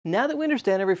Now that we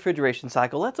understand a refrigeration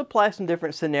cycle, let's apply some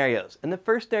different scenarios. And the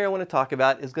first scenario I want to talk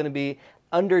about is going to be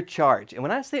undercharge. And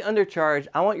when I say undercharge,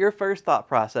 I want your first thought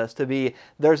process to be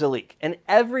there's a leak. And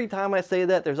every time I say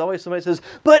that, there's always somebody who says,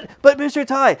 but Mr.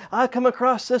 Ty, I come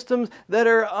across systems that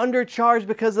are undercharged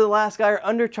because of the last guy or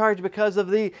undercharged because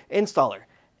of the installer.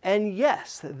 And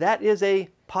yes, that is a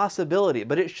possibility,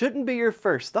 but it shouldn't be your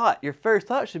first thought. Your first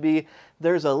thought should be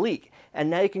there's a leak. And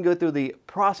now you can go through the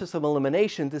process of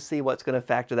elimination to see what's going to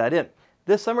factor that in.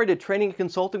 This summer I did training and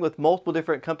consulting with multiple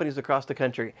different companies across the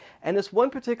country. And this one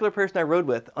particular person I rode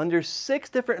with, under 6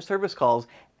 different service calls,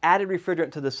 added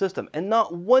refrigerant to the system. And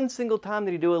not one single time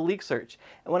did he do a leak search.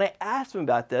 And when I asked him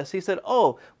about this, he said,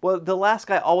 oh, well, the last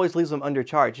guy always leaves them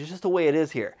undercharged. It's just the way it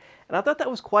is here. And I thought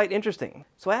that was quite interesting.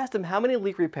 So I asked him, how many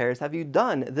leak repairs have you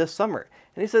done this summer?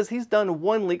 And he says he's done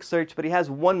 1 leak search, but he has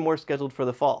 1 more scheduled for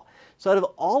the fall. So out of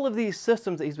all of these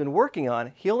systems that he's been working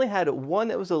on, he only had 1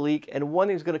 that was a leak and 1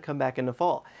 that was going to come back in the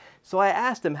fall. So I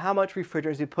asked him how much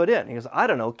refrigerant he put in. He goes, I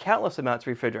don't know, countless amounts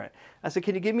of refrigerant. I said,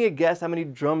 can you give me a guess how many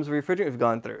drums of refrigerant you've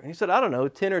gone through? And he said, I don't know,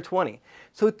 10 or 20.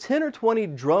 So 10 or 20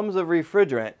 drums of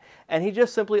refrigerant, and he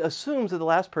just simply assumes that the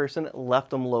last person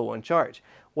left them low on charge.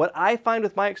 What I find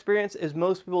with my experience is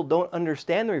most people don't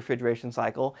understand the refrigeration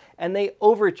cycle and they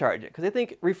overcharge it because they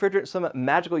think refrigerant is some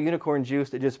magical unicorn juice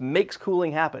that just makes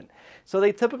cooling happen. So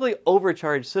they typically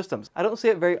overcharge systems. I don't see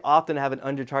it very often to have an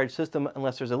undercharged system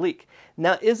unless there's a leak.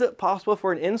 Now, is it possible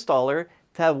for an installer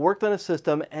to have worked on a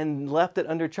system and left it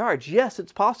undercharged? Yes,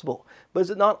 it's possible. But is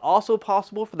it not also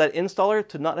possible for that installer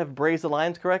to not have brazed the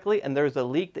lines correctly and there's a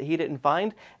leak that he didn't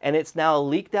find and it's now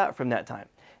leaked out from that time?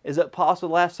 Is it possible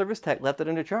the last service tech left it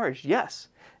undercharged? Yes.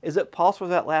 Is it possible for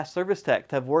that last service tech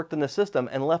to have worked in the system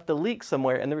and left a leak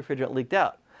somewhere and the refrigerant leaked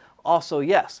out? Also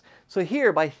yes. So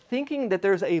here, by thinking that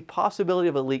there's a possibility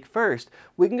of a leak first,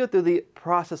 we can go through the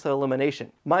process of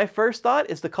elimination. My first thought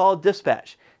is to call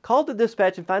dispatch. Call the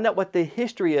dispatch and find out what the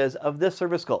history is of this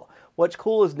service call. What's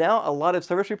cool is now a lot of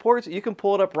service reports, you can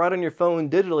pull it up right on your phone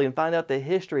digitally and find out the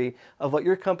history of what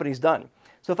your company's done.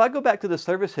 So if I go back to the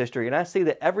service history and I see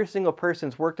that every single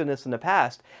person's worked on this in the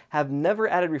past have never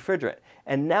added refrigerant,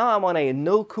 and now I'm on a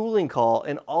no cooling call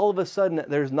and all of a sudden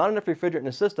there's not enough refrigerant in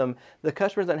the system, the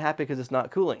customer's unhappy because it's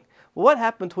not cooling. Well, what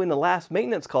happened between the last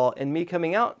maintenance call and me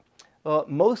coming out? Well,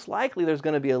 most likely there's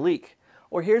going to be a leak.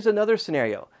 Or here's another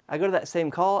scenario. I go to that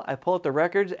same call, I pull up the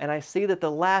records, and I see that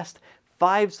the last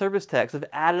 5 service techs have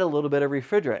added a little bit of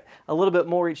refrigerant, a little bit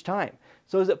more each time.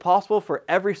 So is it possible for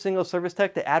every single service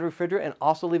tech to add refrigerant and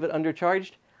also leave it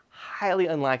undercharged? Highly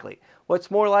unlikely.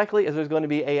 What's more likely is there's going to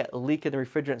be a leak in the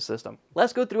refrigerant system.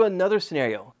 Let's go through another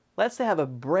scenario. Let's say I have a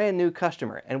brand new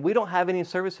customer and we don't have any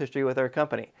service history with our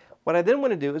company. What I then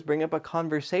want to do is bring up a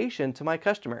conversation to my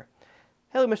customer.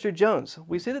 Hello, Mr. Jones.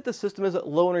 We see that the system is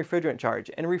low in refrigerant charge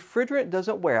and refrigerant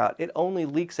doesn't wear out, it only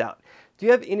leaks out. Do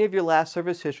you have any of your last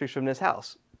service histories from this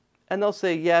house? And they'll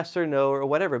say yes or no or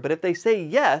whatever. But if they say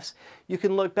yes, you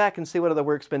can look back and see what other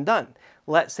work's been done.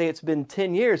 Let's say it's been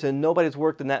 10 years and nobody's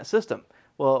worked in that system.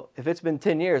 Well, if it's been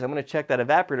 10 years, I'm going to check that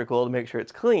evaporator coil to make sure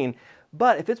it's clean.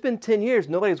 But if it's been 10 years,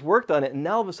 nobody's worked on it, and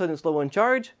now all of a sudden it's low on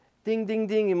charge, ding, ding,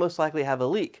 ding, you most likely have a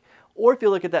leak. Or if you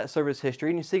look at that service history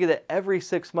and you see that every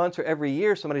 6 months or every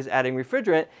year somebody's adding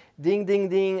refrigerant, ding, ding,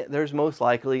 ding, there's most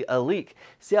likely a leak.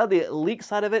 See how the leak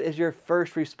side of it is your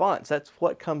first response. That's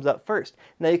what comes up first.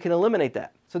 Now you can eliminate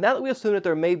that. So now that we assume that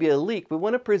there may be a leak, we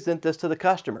want to present this to the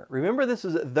customer. Remember, this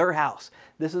is their house.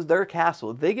 This is their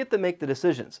castle. They get to make the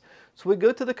decisions. So we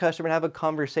go to the customer and have a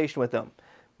conversation with them.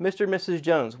 Mr. and Mrs.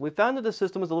 Jones, we found that the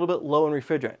system was a little bit low in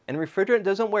refrigerant, and refrigerant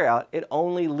doesn't wear out, it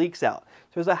only leaks out.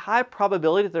 So there's a high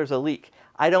probability that there's a leak.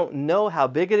 I don't know how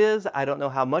big it is, I don't know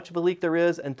how much of a leak there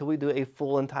is until we do a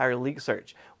full entire leak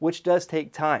search, which does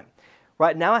take time.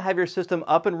 Right now I have your system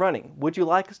up and running. Would you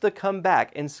like us to come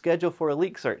back and schedule for a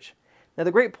leak search? Now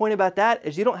the great point about that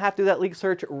is you don't have to do that leak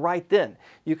search right then.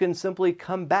 You can simply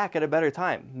come back at a better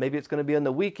time. Maybe it's going to be on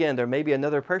the weekend, or maybe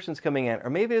another person's coming in, or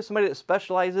maybe there's somebody that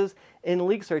specializes in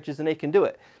leak searches and they can do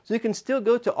it. So you can still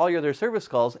go to all your other service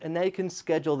calls and now you can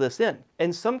schedule this in.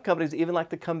 And some companies even like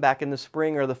to come back in the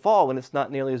spring or the fall when it's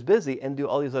not nearly as busy and do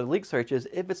all these other leak searches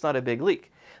if it's not a big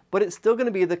leak. But it's still going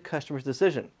to be the customer's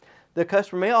decision. The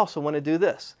customer may also want to do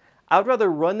this. I would rather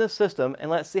run this system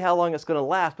and let's see how long it's going to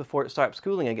last before it starts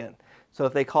cooling again. So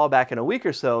if they call back in a week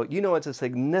or so, you know it's a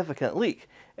significant leak.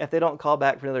 If they don't call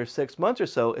back for another 6 months or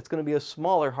so, it's going to be a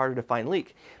smaller, harder to find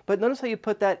leak. But notice how you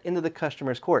put that into the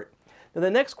customer's court. Now the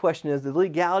next question is the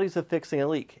legalities of fixing a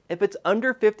leak. If it's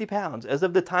under 50 pounds as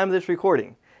of the time of this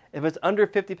recording, If it's under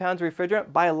 50 pounds of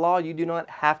refrigerant, by law, you do not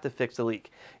have to fix the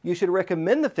leak. You should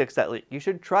recommend to fix that leak. You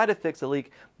should try to fix the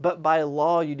leak, but by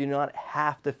law, you do not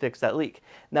have to fix that leak.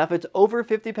 Now, if it's over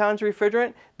 50 pounds of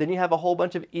refrigerant, then you have a whole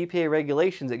bunch of EPA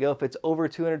regulations that go if it's over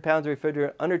 200 pounds of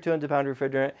refrigerant, under 200 pounds of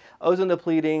refrigerant, ozone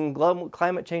depleting,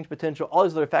 climate change potential, all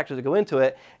these other factors that go into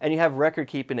it, and you have record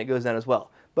keeping that goes down as well.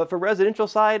 But for residential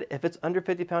side, if it's under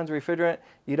 50 pounds of refrigerant,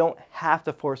 you don't have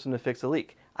to force them to fix the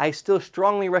leak. I still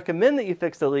strongly recommend that you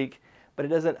fix the leak, but it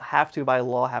doesn't have to, by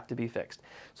law, have to be fixed.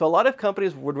 So a lot of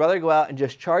companies would rather go out and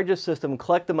just charge a system,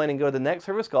 collect the money, and go to the next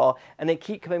service call, and they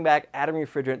keep coming back, adding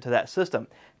refrigerant to that system.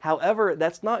 However,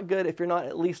 that's not good if you're not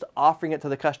at least offering it to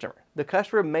the customer. The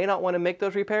customer may not want to make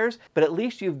those repairs, but at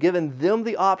least you've given them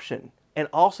the option. And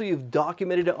also you've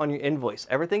documented it on your invoice.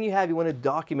 Everything you have, you want to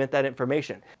document that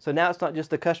information. So now it's not just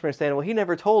the customer saying, well, he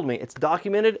never told me. It's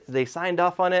documented, they signed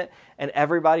off on it, and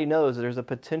everybody knows there's a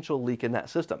potential leak in that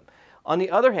system. On the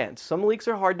other hand, some leaks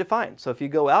are hard to find. So if you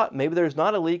go out, maybe there's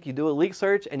not a leak, you do a leak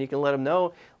search and you can let them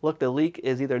know, look, the leak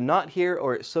is either not here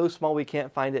or it's so small we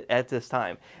can't find it at this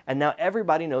time. And now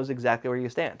everybody knows exactly where you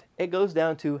stand. It goes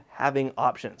down to having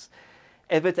options.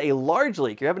 If it's a large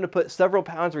leak, you're having to put several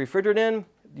pounds of refrigerant in,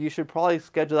 you should probably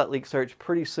schedule that leak search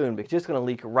pretty soon because it's just going to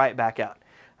leak right back out.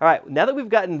 All right, now that we've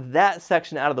gotten that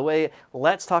section out of the way,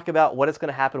 let's talk about what is going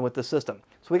to happen with the system.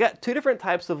 So we got two different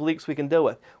types of leaks we can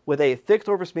deal with a fixed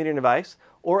orifice metering device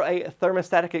or a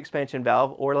thermostatic expansion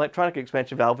valve or electronic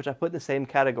expansion valve, which I put in the same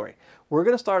category. We're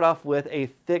going to start off with a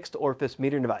fixed orifice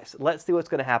metering device. Let's see what's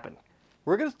going to happen.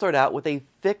 We're going to start out with a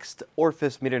fixed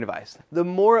orifice metering device. The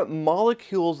more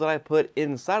molecules that I put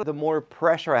inside, the more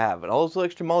pressure I have. And all those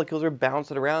extra molecules are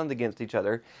bouncing around against each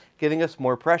other, giving us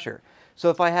more pressure.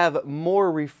 So if I have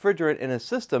more refrigerant in a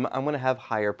system, I'm going to have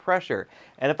higher pressure.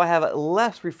 And if I have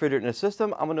less refrigerant in a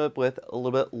system, I'm going to end up with a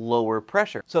little bit lower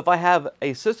pressure. So if I have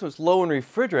a system that's low in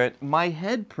refrigerant, my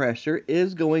head pressure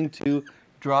is going to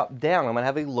drop down. I'm going to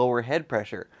have a lower head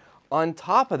pressure. On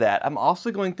top of that, I'm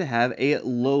also going to have a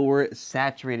lower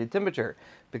saturated temperature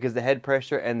because the head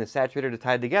pressure and the saturated are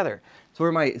tied together. So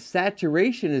where my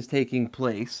saturation is taking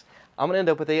place, I'm going to end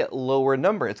up with a lower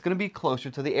number. It's going to be closer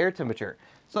to the air temperature.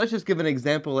 So let's just give an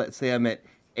example. Let's say I'm at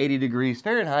 80 degrees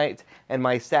Fahrenheit and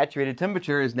my saturated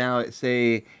temperature is now at,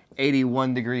 say,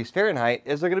 81 degrees Fahrenheit.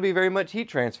 Is there going to be very much heat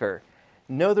transfer?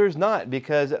 No, there's not,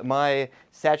 because my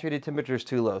saturated temperature is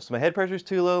too low. So my head pressure is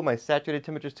too low, my saturated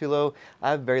temperature is too low,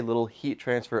 I have very little heat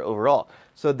transfer overall.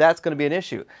 So that's going to be an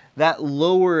issue. That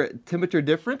lower temperature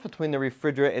difference between the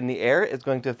refrigerant and the air is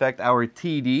going to affect our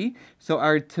TD. So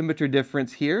our temperature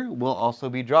difference here will also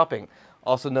be dropping.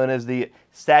 Also known as the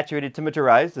saturated temperature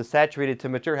rise. The saturated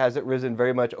temperature hasn't risen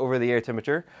very much over the air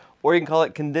temperature, or you can call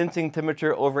it condensing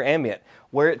temperature over ambient.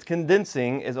 Where it's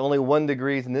condensing is only 1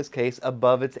 degree, in this case,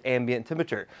 above its ambient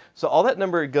temperature. So all that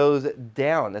number goes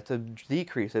down. That's a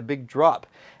decrease, a big drop.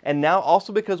 And now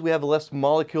also because we have less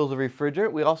molecules of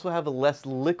refrigerant, we also have less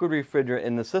liquid refrigerant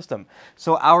in the system.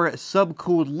 So our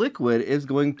subcooled liquid is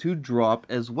going to drop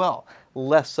as well.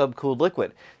 Less subcooled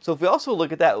liquid. So if we also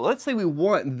look at that, let's say we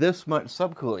want this much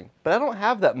subcooling, but I don't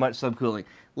have that much subcooling.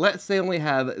 Let's say I only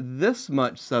have this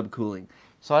much subcooling.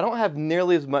 So I don't have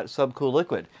nearly as much subcooled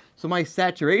liquid. So my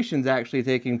saturation is actually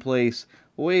taking place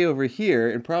way over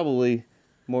here and probably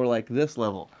more like this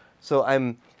level. So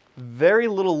I'm very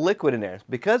little liquid in there.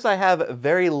 Because I have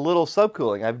very little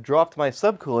subcooling, I've dropped my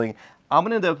subcooling, I'm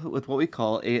going to end up with what we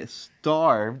call a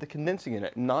starved condensing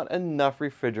unit. Not enough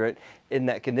refrigerant in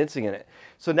that condensing unit.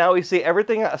 So now we see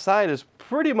everything outside is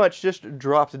pretty much just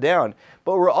dropped down.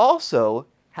 But we're also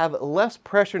have less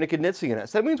pressure in the condensing unit.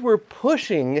 So that means we're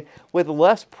pushing with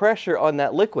less pressure on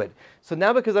that liquid. So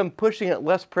now because I'm pushing at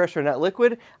less pressure in that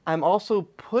liquid, I'm also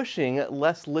pushing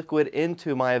less liquid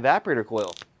into my evaporator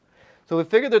coil. So we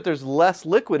figured that there's less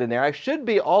liquid in there. I should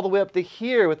be all the way up to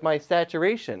here with my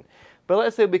saturation. But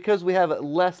let's say because we have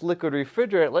less liquid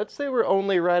refrigerant, let's say we're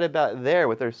only right about there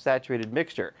with our saturated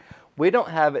mixture. We don't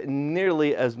have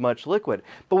nearly as much liquid,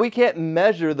 but we can't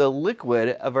measure the liquid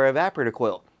of our evaporator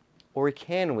coil. Or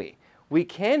can we? We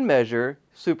can measure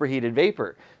superheated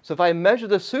vapor. So if I measure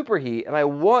the superheat and I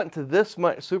want this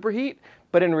much superheat,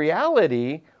 but in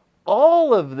reality,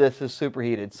 all of this is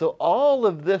superheated. So all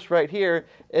of this right here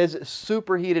is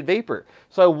superheated vapor.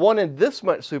 So I wanted this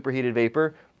much superheated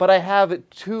vapor, but I have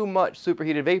too much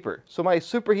superheated vapor. So my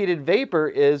superheated vapor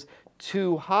is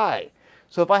too high.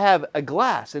 So if I have a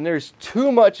glass and there's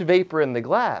too much vapor in the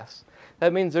glass,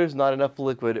 that means there's not enough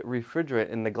liquid refrigerant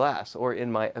in the glass or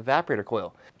in my evaporator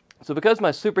coil. So because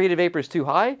my superheated vapor is too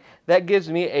high, that gives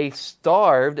me a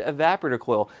starved evaporator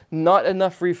coil, not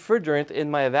enough refrigerant in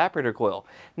my evaporator coil.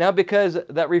 Now because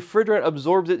that refrigerant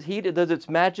absorbs its heat, it does its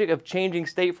magic of changing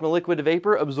state from a liquid to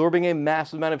vapor, absorbing a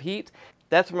massive amount of heat.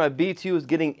 That's where my B2 is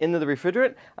getting into the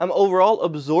refrigerant. I'm overall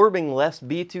absorbing less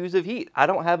B2s of heat. I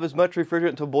don't have as much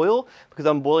refrigerant to boil because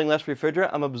I'm boiling less refrigerant,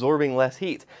 I'm absorbing less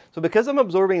heat. So because I'm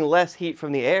absorbing less heat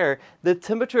from the air, the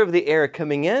temperature of the air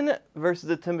coming in versus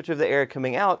the temperature of the air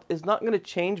coming out is not going to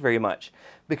change very much.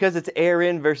 Because it's air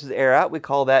in versus air out, we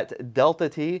call that delta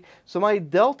T. So my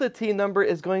delta T number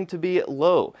is going to be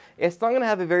low. It's not going to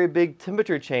have a very big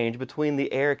temperature change between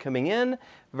the air coming in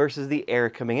versus the air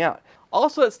coming out.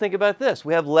 Also, let's think about this.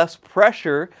 We have less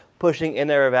pressure pushing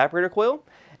in our evaporator coil,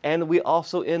 and we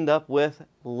also end up with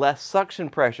less suction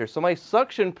pressure. So my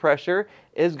suction pressure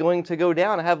is going to go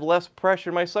down. I have less pressure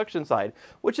in my suction side,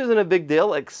 which isn't a big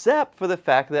deal except for the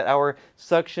fact that our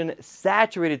suction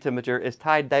saturated temperature is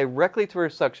tied directly to our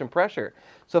suction pressure.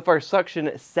 So if our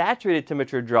suction saturated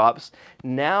temperature drops,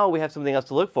 now we have something else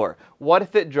to look for. What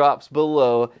if it drops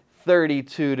below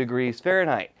 32 degrees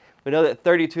Fahrenheit? We know that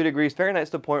 32 degrees Fahrenheit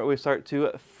is the point where we start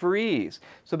to freeze.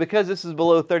 So because this is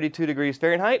below 32 degrees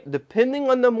Fahrenheit, depending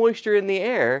on the moisture in the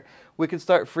air, we can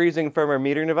start freezing from our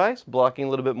metering device, blocking a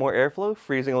little bit more airflow,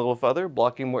 freezing a little further,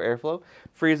 blocking more airflow,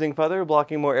 freezing further,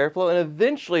 blocking more airflow, and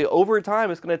eventually, over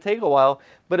time, it's going to take a while,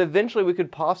 but eventually we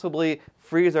could possibly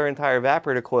freeze our entire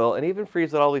evaporator coil and even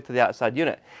freeze it all the way to the outside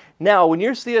unit. Now, when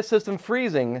you see a system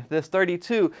freezing, this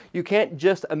 32, you can't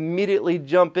just immediately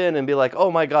jump in and be like,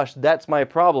 oh my gosh, that's my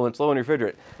problem, it's low in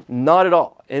refrigerant. Not at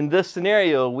all. In this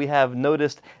scenario, we have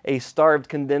noticed a starved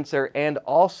condenser and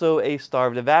also a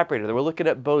starved evaporator. We're looking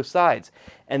at both sides.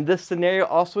 And this scenario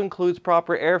also includes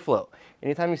proper airflow.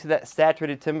 Anytime you see that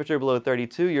saturated temperature below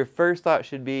 32, your first thought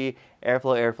should be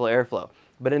airflow, airflow, airflow.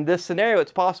 But in this scenario,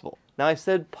 it's possible. Now I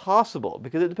said possible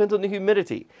because it depends on the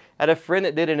humidity. I had a friend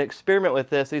that did an experiment with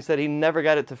this. He said he never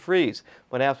got it to freeze.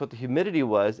 When I asked what the humidity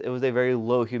was, it was a very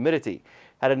low humidity.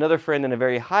 Had another friend in a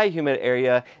very high humid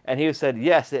area, and he said,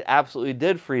 yes, it absolutely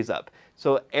did freeze up.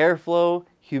 So airflow,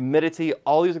 humidity,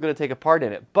 all these are going to take a part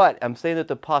in it. But I'm saying that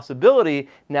the possibility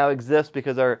now exists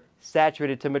because our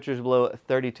saturated temperature is below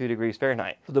 32 degrees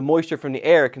Fahrenheit. So the moisture from the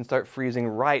air can start freezing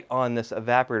right on this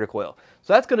evaporator coil.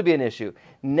 So that's going to be an issue.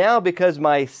 Now, because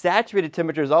my saturated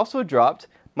temperature is also dropped,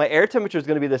 my air temperature is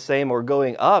going to be the same or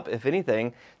going up, if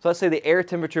anything. So let's say the air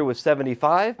temperature was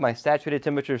 75, my saturated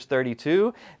temperature is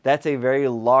 32. That's a very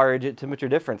large temperature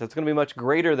difference. It's going to be much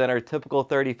greater than our typical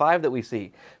 35 that we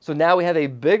see. So now we have a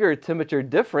bigger temperature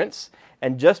difference,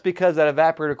 and just because that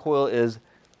evaporator coil is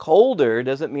colder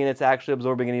doesn't mean it's actually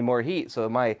absorbing any more heat. So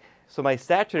my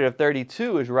saturated of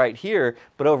 32 is right here,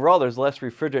 but overall there's less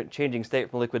refrigerant changing state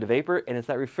from liquid to vapor, and it's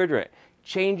that refrigerant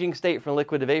changing state from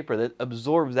liquid to vapor that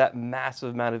absorbs that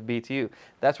massive amount of BTU.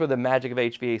 That's where the magic of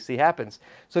HVAC happens.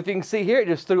 So if you can see here, it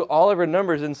just threw all of our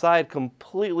numbers inside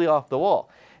completely off the wall.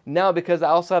 Now, because I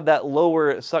also have that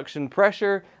lower suction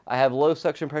pressure, I have low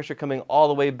suction pressure coming all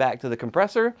the way back to the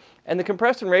compressor, and the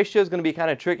compression ratio is going to be kind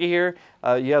of tricky here.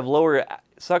 You have lower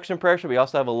suction pressure, but you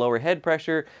also have a lower head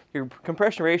pressure. Your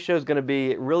compression ratio is going to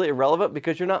be really irrelevant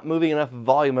because you're not moving enough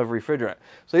volume of refrigerant.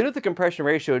 So even if the compression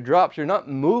ratio drops, you're not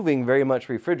moving very much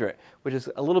refrigerant, which is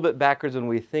a little bit backwards when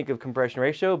we think of compression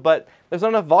ratio, but there's not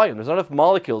enough volume, there's not enough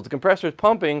molecules. The compressor is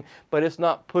pumping, but it's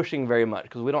not pushing very much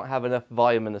because we don't have enough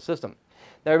volume in the system.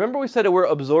 Now remember we said that we're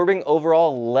absorbing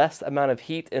overall less amount of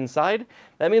heat inside?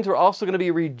 That means we're also going to be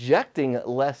rejecting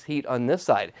less heat on this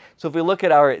side. So if we look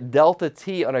at our delta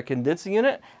T on our condensing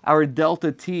unit, our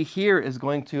delta T here is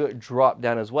going to drop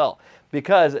down as well.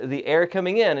 Because the air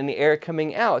coming in and the air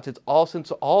coming out,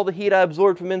 since all the heat I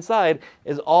absorbed from inside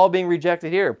is all being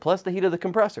rejected here, plus the heat of the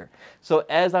compressor. So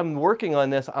as I'm working on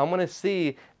this, I'm going to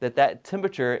see that that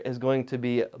temperature is going to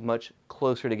be much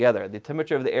closer together. The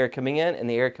temperature of the air coming in and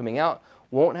the air coming out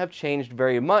won't have changed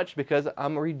very much because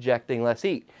I'm rejecting less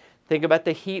heat. Think about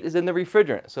the heat is in the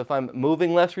refrigerant. So if I'm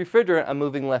moving less refrigerant, I'm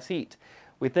moving less heat.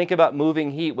 We think about moving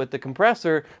heat with the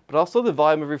compressor, but also the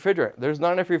volume of refrigerant. There's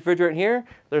not enough refrigerant here,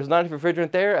 there's not enough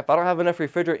refrigerant there. If I don't have enough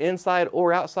refrigerant inside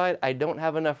or outside, I don't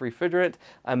have enough refrigerant,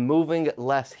 I'm moving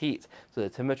less heat. So the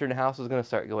temperature in the house is going to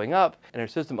start going up, and our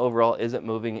system overall isn't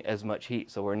moving as much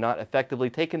heat. So we're not effectively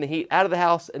taking the heat out of the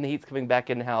house, and the heat's coming back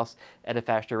in the house at a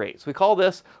faster rate. So we call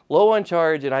this low on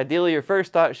charge, and ideally your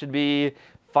first thought should be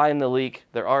find the leak.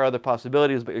 There are other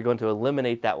possibilities, but you're going to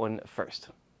eliminate that one first.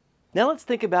 Now let's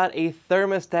think about a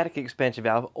thermostatic expansion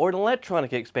valve or an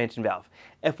electronic expansion valve.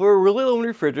 If we're really low in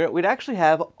refrigerant, we'd actually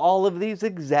have all of these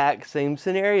exact same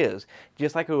scenarios,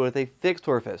 just like we would with a fixed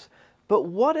orifice. But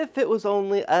what if it was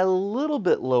only a little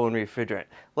bit low in refrigerant?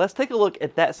 Let's take a look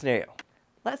at that scenario.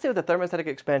 Let's say with the thermostatic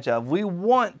expansion valve, we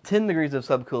want 10 degrees of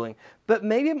subcooling, but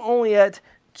maybe I'm only at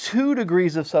 2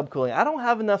 degrees of subcooling. I don't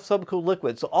have enough subcooled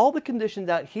liquid, so all the conditions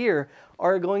out here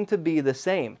are going to be the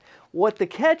same. What the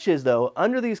catch is though,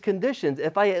 under these conditions,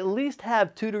 if I at least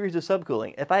have 2 degrees of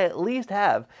subcooling, if I at least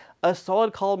have a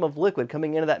solid column of liquid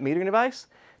coming into that metering device,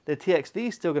 the TXV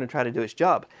is still going to try to do its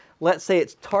job. Let's say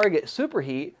its target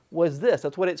superheat was this.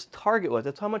 That's what its target was.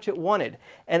 That's how much it wanted.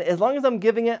 And as long as I'm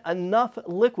giving it enough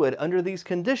liquid under these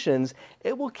conditions,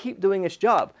 it will keep doing its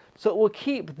job. So it will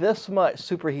keep this much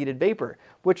superheated vapor,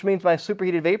 which means my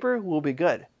superheated vapor will be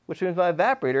good, which means my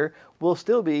evaporator will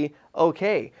still be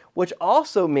okay, which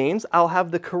also means I'll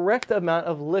have the correct amount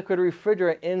of liquid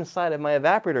refrigerant inside of my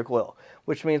evaporator coil,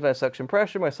 which means my suction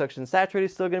pressure, my suction saturated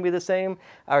is still going to be the same.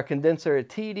 Our condenser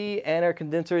TD and our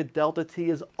condenser delta T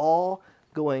is all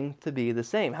going to be the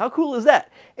same. How cool is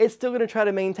that? It's still going to try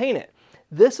to maintain it.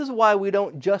 This is why we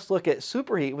don't just look at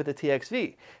superheat with the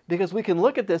TXV, because we can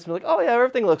look at this and be like, oh yeah,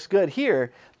 everything looks good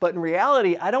here, but in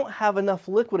reality, I don't have enough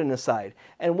liquid in the side.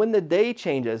 And when the day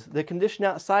changes, the condition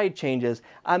outside changes,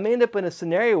 I may end up in a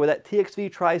scenario where that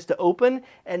TXV tries to open,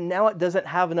 and now it doesn't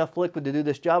have enough liquid to do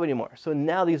this job anymore. So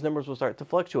now these numbers will start to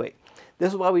fluctuate.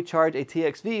 This is why we charge a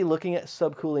TXV looking at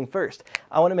subcooling first.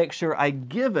 I want to make sure I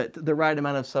give it the right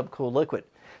amount of subcooled liquid.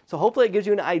 So hopefully it gives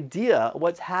you an idea of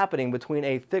what's happening between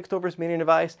a fixed orifice metering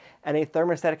device and a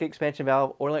thermostatic expansion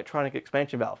valve or electronic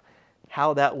expansion valve.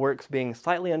 How that works being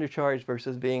slightly undercharged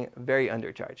versus being very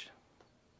undercharged.